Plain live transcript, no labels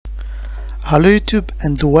Hello YouTube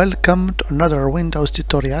and welcome to another Windows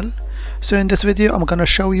tutorial. So in this video I'm gonna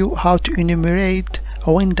show you how to enumerate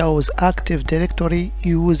a Windows Active Directory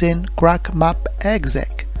using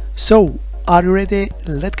CrackMapExec. So are you ready?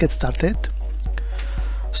 Let's get started.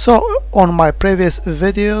 So on my previous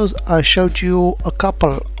videos I showed you a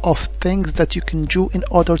couple of things that you can do in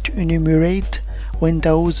order to enumerate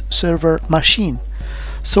Windows Server machine.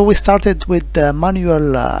 So we started with the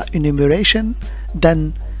manual enumeration,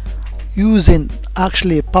 then using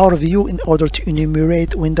actually Power View in order to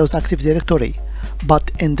enumerate Windows Active Directory.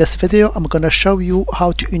 But in this video I'm gonna show you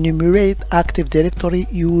how to enumerate Active Directory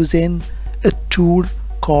using a tool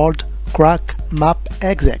called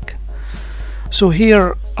CrackMapExec. So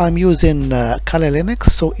here I'm using Kali Linux,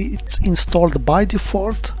 so it's installed by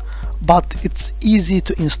default, but it's easy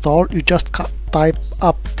to install. You just type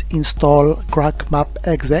up install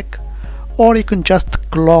CrackMapExec, or you can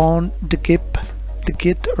just clone the Git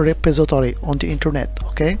repository on the internet.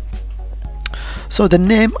 Okay, so the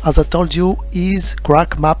name, as I told you, is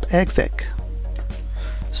CrackMapExec.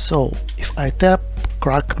 So if I tap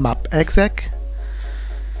CrackMapExec,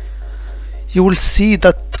 you will see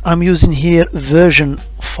that I'm using here version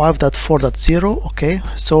 5.4.0. okay,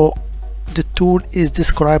 so the tool is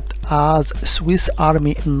described as Swiss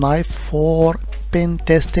Army knife for pen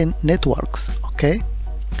testing networks. Okay,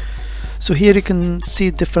 so here you can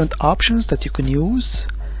see different options that you can use,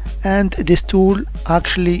 and this tool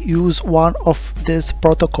actually use one of these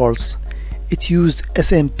protocols. It uses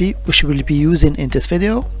SMP, which we'll be using in this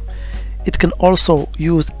video. It can also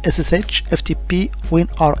use SSH, FTP,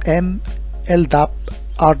 WinRM, LDAP,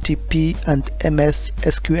 RDP, and MS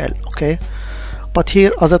SQL. Okay, but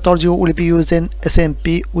here, as I told you, we'll be using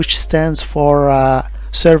SMP, which stands for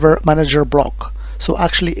Server Manager Block. So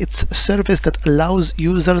actually it's a service that allows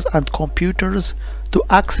users and computers to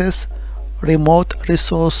access remote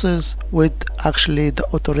resources with actually the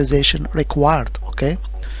authorization required. Okay,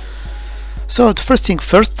 so the first thing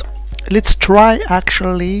first, let's try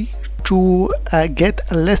actually to get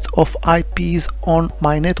a list of IPs on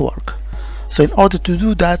my network. So in order to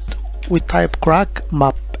do that, we type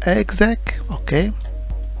CrackMapExec. Okay,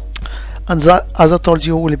 and that, as I told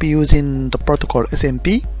you, we'll be using the protocol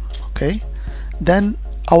SMP. Okay, then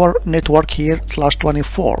our network here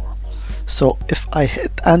 /24. So if I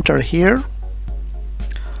hit enter here,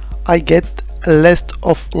 I get a list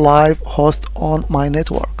of live hosts on my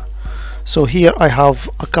network. So here I have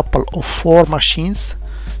a couple of 4 machines.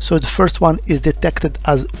 So the first one is detected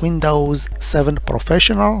as Windows 7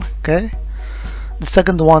 Professional. Okay, the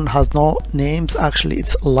second one has no names, actually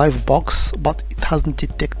it's live box, but it hasn't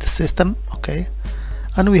detected the system. Okay,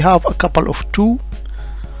 and we have a couple of 2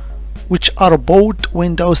 which are both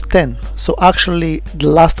Windows 10. So actually the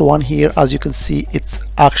last one here, as you can see, it's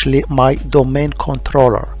actually my domain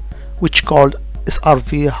controller, which called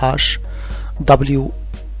srv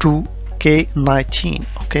w2k19.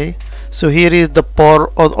 okay, so here is the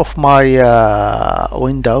port of my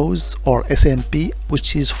Windows or SMP,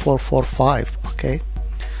 which is 445. okay,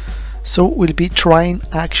 so we'll be trying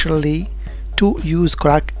actually to use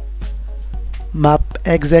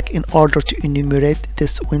CrackMapExec in order to enumerate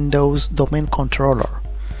this Windows domain controller.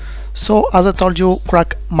 So as I told you,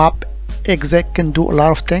 CrackMapExec can do a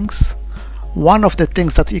lot of things. One of the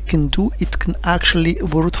things that it can do, it can actually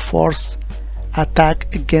brute force attack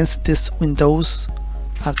against this Windows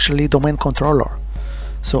actually domain controller.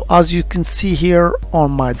 So as you can see here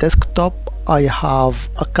on my desktop, I have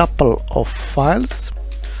a couple of files.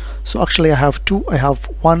 So actually I have 2. I have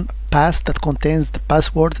one path that contains the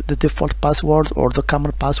password, the default password or the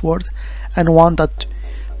common password, and one that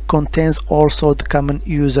contains also the common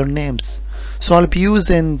usernames. So I'll be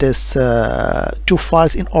using this 2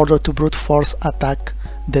 files in order to brute force attack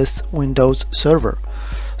this Windows server.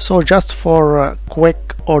 So just for a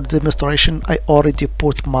quick demonstration, I already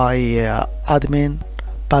put my admin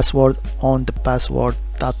password on the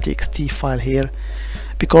password.txt file here,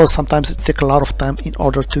 because sometimes it takes a lot of time in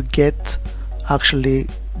order to get actually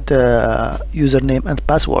the username and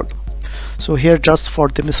password. So here, just for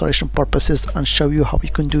demonstration purposes, and show you how you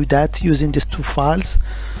can do that using these 2 files.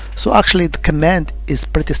 So actually the command is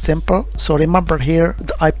pretty simple. So remember here,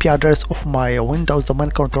 the IP address of my Windows domain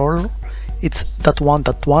controller, it's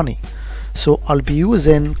 .1.20. so I'll be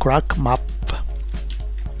using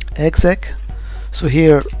CrackMapExec. So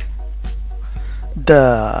here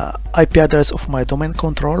the IP address of my domain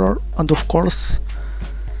controller, and of course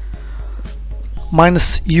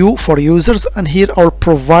 -u for users, and here I'll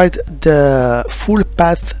provide the full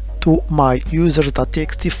path to my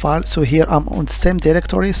users.txt file. So here I'm on the same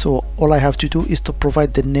directory, so all I have to do is to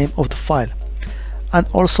provide the name of the file, and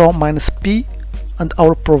also -p, and I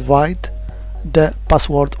will provide the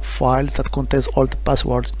password files that contains all the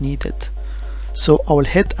passwords needed. So I will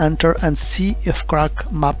hit enter and see if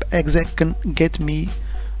CrackMapExec can get me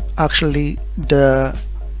actually the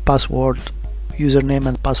password, username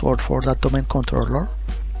and password for that domain controller.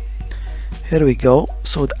 Here we go.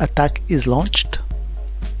 So the attack is launched,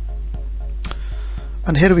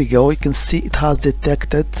 and here we go. You can see it has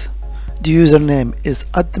detected the username is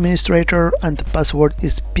administrator and the password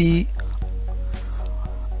is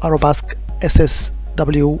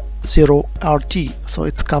p@ssw0rt. so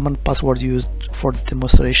it's common password used for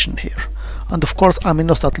demonstration here. And of course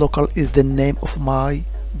aminos.local is the name of my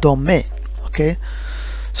domain. Okay,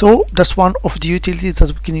 so that's one of the utilities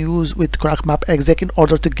that we can use with CrackMapExec in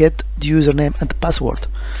order to get the username and the password.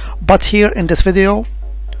 But here in this video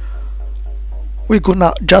we're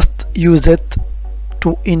gonna just use it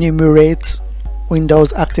to enumerate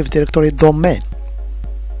Windows Active Directory domain.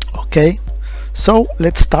 Okay, so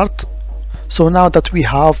let's start. So now that we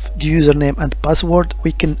have the username and password,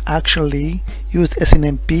 we can actually use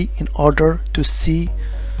SNMP in order to see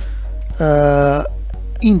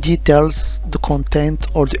in details the content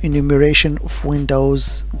or the enumeration of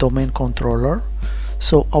Windows domain controller.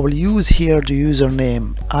 So I will use here the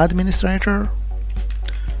username administrator,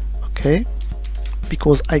 okay,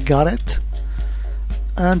 because I got it,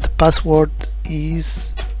 and the password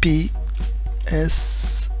is psw0rt.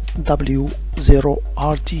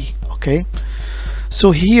 okay, so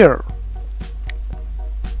here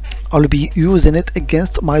I'll be using it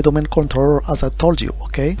against my domain controller as I told you.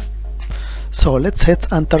 Okay, so let's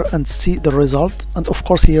hit enter and see the result, and of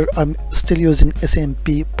course here I'm still using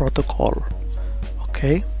SNMP protocol.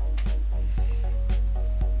 Okay,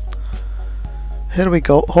 here we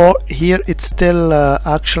go. Here it's still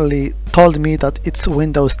actually told me that it's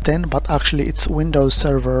Windows 10, but actually it's Windows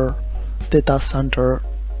Server Data Center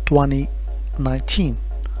 2019.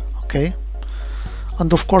 Okay,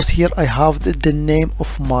 and of course here I have the name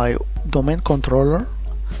of my domain controller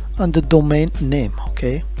and the domain name.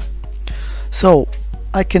 Okay, so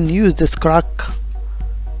I can use this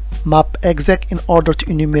CrackMapExec in order to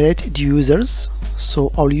enumerate the users.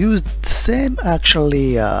 So I'll use the same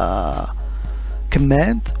actually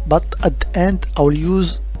command, but at the end I'll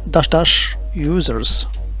use -- users.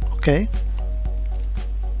 Okay,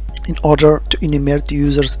 in order to enumerate the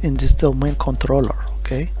users in this domain controller.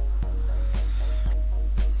 Okay,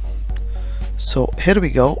 so here we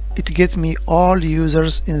go. It gets me all the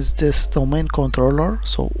users in this domain controller.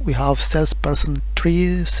 So we have salesperson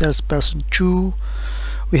 3, salesperson 2,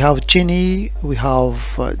 we have Jenny, we have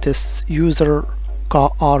this user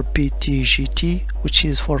KRPTGT, which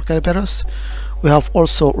is for Kerberos. We have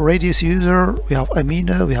also radius user, we have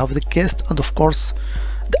Amina, we have the guest, and of course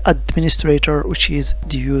the administrator, which is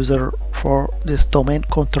the user for this domain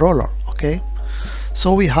controller. Okay,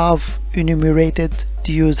 so we have enumerated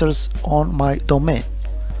the users on my domain.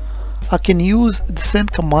 I can use the same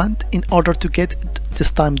command in order to get this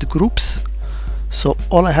time the groups. So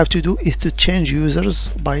all I have to do is to change users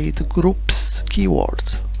by the groups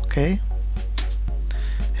keyword. Okay,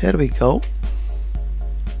 here we go.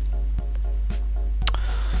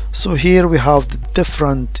 So here we have the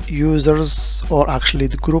different users, or actually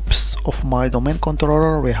the groups of my domain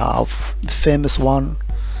controller. We have the famous one,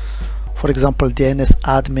 for example DNS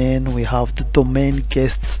admin, we have the domain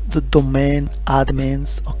guests, the domain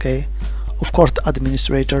admins, okay, of course the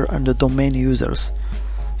administrator and the domain users.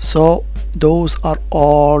 So those are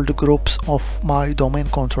all the groups of my domain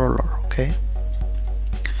controller. Okay,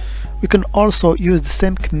 we can also use the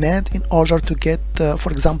same command in order to get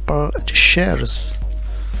for example the shares.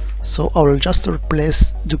 So I will just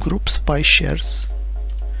replace the groups by shares.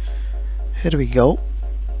 Here we go,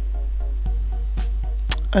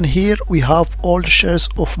 and here we have all the shares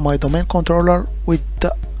of my domain controller with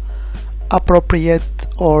the appropriate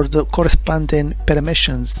or the corresponding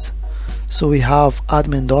permissions. So we have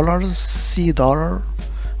admin dollars, C dollar,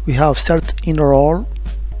 we have cert enroll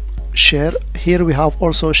share. Here we have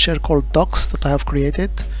also a share called docs that I have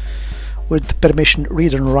created with the permission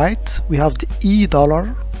read and write. We have the E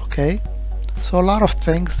dollar. Okay, so a lot of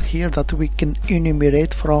things here that we can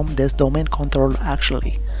enumerate from this domain controller.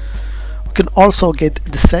 Actually, we can also get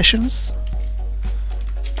the sessions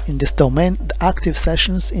in this domain, the active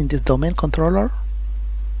sessions in this domain controller.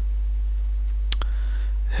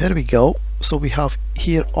 Here we go. So we have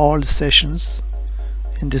here all the sessions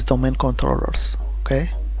in this domain controllers.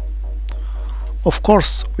 Okay, of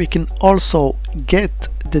course we can also get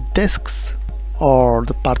the disks or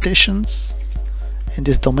the partitions in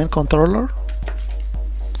this domain controller.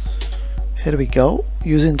 Here we go,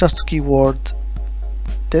 using just keyword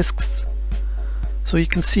disks. So you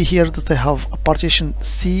can see here that I have a partition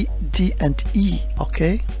C, D and E.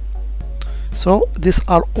 Okay, so these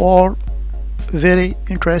are all very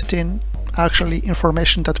interesting actually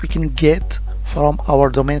information that we can get from our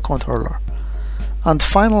domain controller. And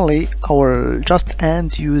finally, I will just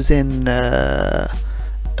end using a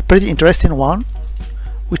pretty interesting one,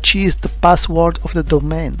 which is the password of the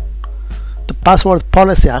domain, the password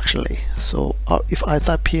policy actually. So if I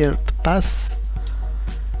type here the pass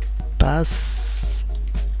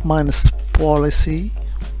minus policy,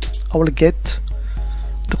 I will get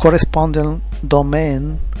the corresponding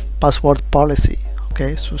domain password policy.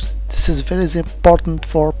 Okay, so this is very important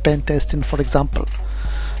for pen testing, for example.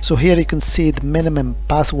 So here you can see the minimum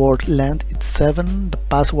password length is 7, the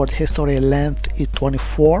password history length is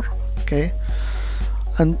 24, okay,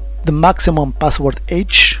 and the maximum password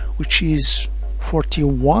age, which is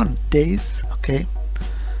 41 days, okay,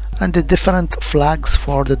 and the different flags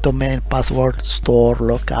for the domain password, store,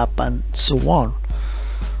 lookup, and so on.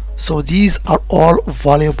 So these are all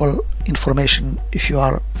valuable information if you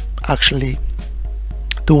are actually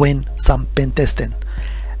doing some pen testing.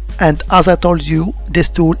 And as I told you, this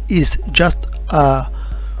tool is just a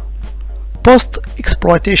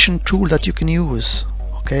post-exploitation tool that you can use.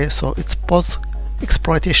 Okay, so it's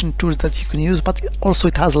post-exploitation tools that you can use, but also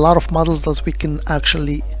it has a lot of models that we can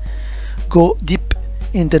actually go deep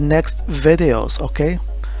in the next videos. Okay,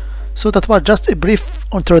 so that was just a brief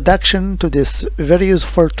introduction to this very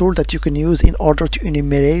useful tool that you can use in order to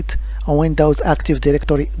enumerate a Windows Active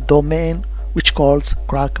Directory domain, which calls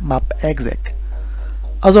CrackMapExec.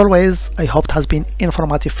 As always, I hope it has been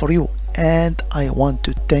informative for you, and I want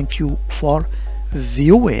to thank you for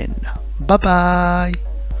viewing. Bye bye.